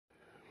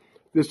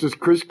This is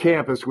Chris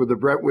Campos with the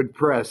Brentwood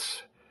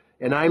Press,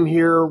 and I'm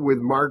here with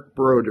Mark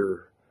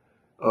Broder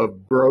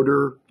of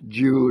Broder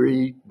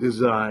Jewelry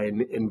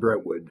Design in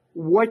Brentwood.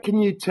 What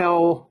can you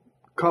tell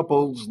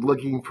couples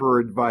looking for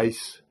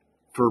advice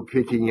for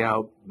picking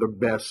out the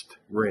best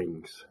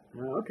rings?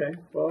 Okay.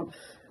 Well,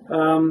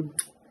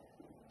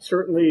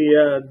 certainly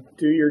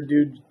do your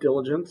due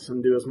diligence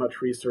and do as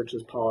much research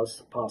as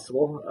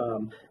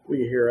possible.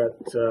 We here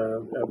at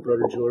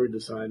Broder Jewelry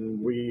Design,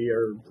 we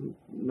are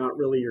not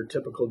really your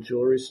typical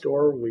jewelry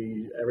store.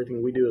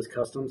 Everything we do is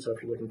custom. So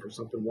if you're looking for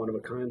something one of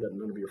a kind that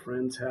none of your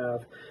friends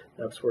have,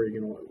 that's where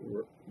you're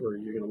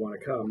gonna want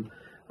to come.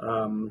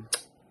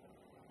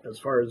 As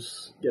far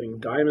as getting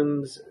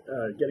diamonds,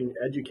 getting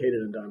educated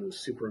in diamonds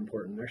is super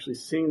important. Actually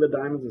seeing the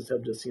diamonds instead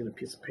of just seeing a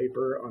piece of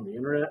paper on the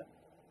internet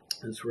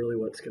is really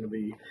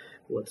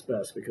what's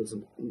best, because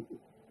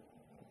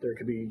there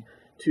could be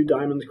two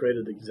diamonds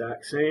graded the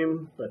exact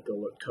same, but they'll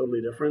look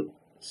totally different.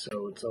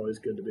 So it's always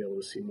good to be able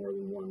to see more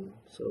than one.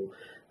 So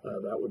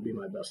that would be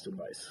my best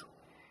advice.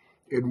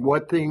 And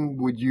what thing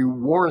would you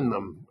warn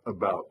them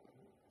about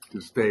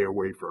to stay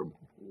away from?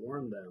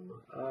 Warn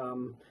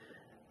them.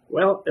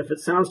 Well, if it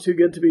sounds too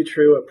good to be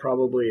true, it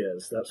probably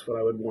is. That's what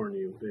I would warn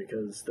you,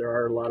 because there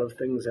are a lot of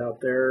things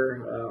out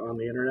there on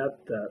the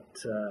internet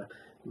that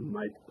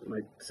might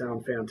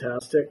sound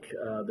fantastic.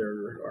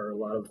 There are a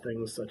lot of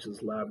things such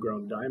as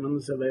lab-grown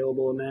diamonds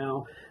available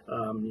now.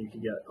 You can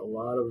get a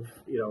lot of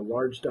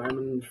large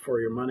diamond for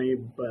your money,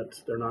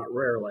 but they're not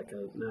rare like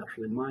a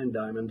naturally mined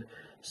diamond.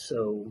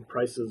 So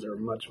prices are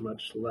much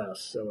less.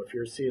 So if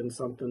you're seeing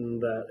something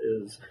that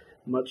is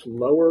much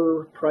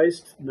lower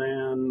priced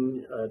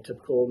than a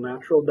typical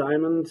natural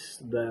diamond,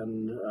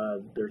 then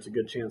there's a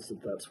good chance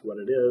that that's what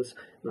it is.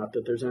 Not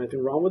that there's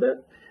anything wrong with it,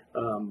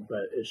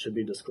 but it should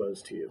be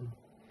disclosed to you.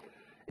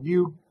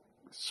 You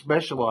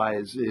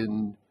specialize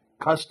in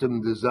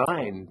custom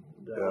design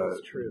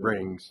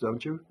rings,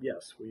 don't you?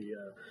 Yes,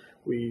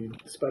 we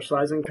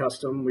specialize in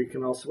custom. We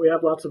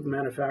have lots of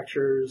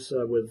manufacturers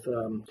with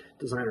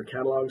designer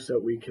catalogs that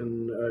we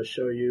can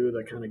show you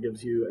that kind of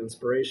gives you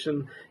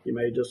inspiration. You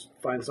may just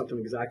find something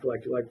exactly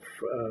like you like,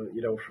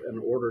 and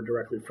order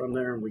directly from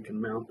there, and we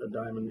can mount a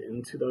diamond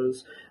into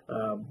those.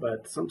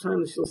 But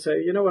sometimes you'll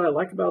say, you know what I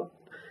like about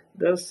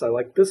this? I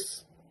like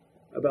this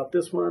about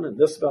this one and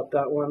this about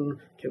that one.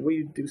 Can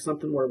we do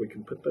something where we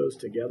can put those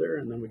together,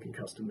 and then we can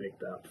custom make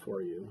that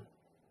for you?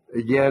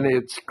 Again,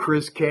 it's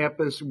Chris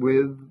Campos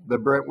with the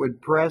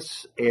Brentwood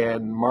Press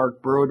and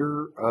Mark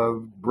Broder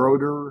of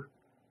Broder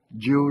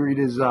Jewelry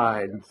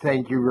Design.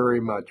 Thank you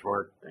very much,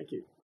 Mark. Thank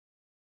you.